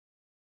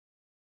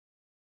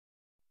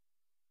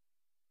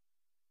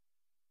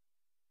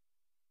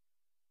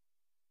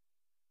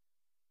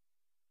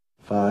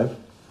5,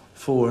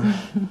 4,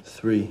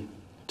 3,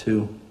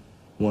 2,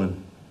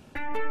 1.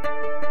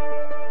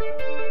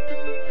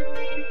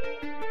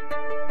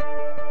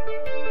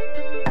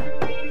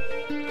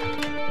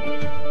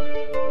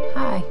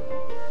 Hi.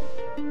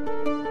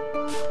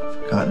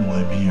 Forgotten why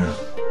I'm here.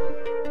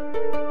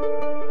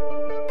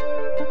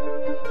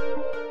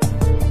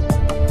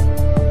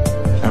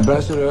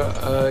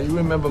 Ambassador, you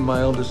remember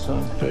my eldest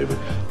son, David?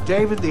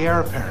 David, the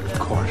heir apparent, of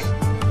course.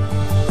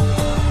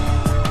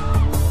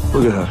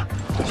 Look at her.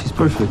 She's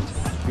perfect.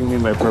 What do you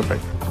mean by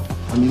perfect?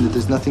 I mean that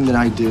there's nothing that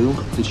I do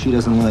that she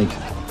doesn't like.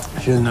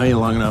 She doesn't know you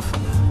long enough.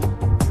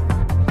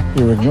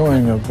 You're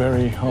ignoring a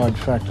very hard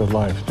fact of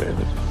life, David.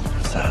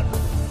 What's that?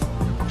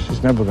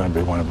 She's never going to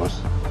be one of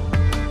us.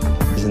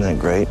 Isn't that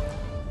great?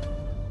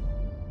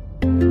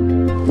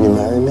 You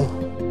marry me?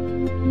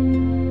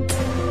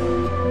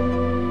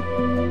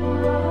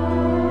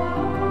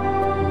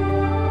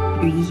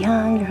 You're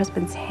young, your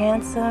husband's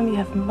handsome, you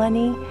have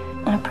money,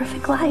 and a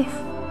perfect life.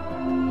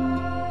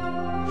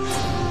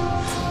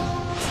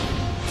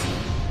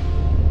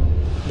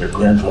 Your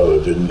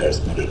grandfather didn't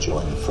ask me to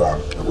join the firm.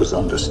 It was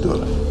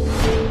understood.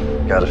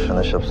 Gotta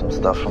finish up some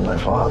stuff from my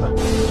father.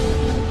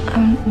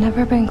 I've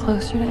never been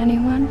closer to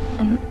anyone,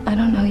 and I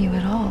don't know you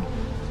at all.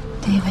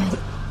 David,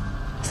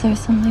 is there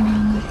something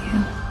wrong with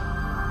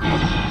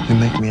you?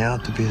 You make me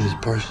out to be this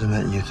person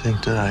that you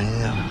think that I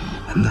am.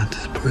 I'm not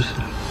this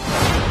person.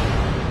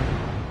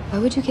 Why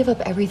would you give up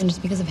everything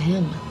just because of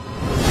him?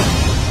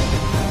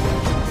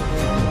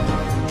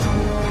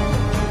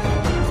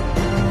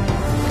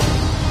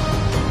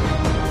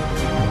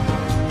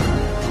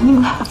 You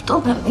have to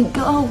let me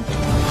go.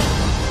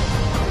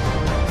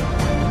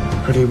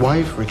 Pretty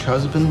wife, rich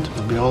husband,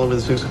 will be all over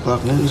the 6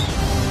 o'clock news.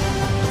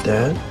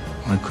 Dad?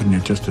 Why couldn't you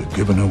just have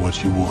given her what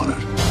she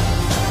wanted?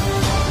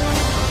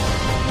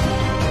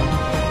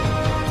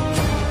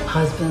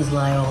 Husbands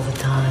lie all the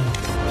time.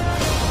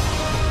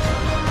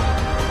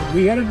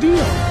 We had a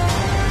deal.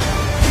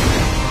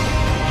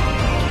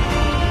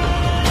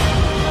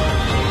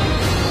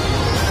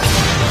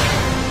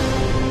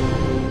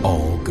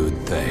 All good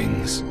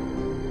things.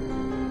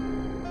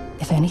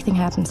 If anything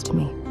happens to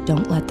me,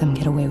 don't let them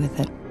get away with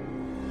it.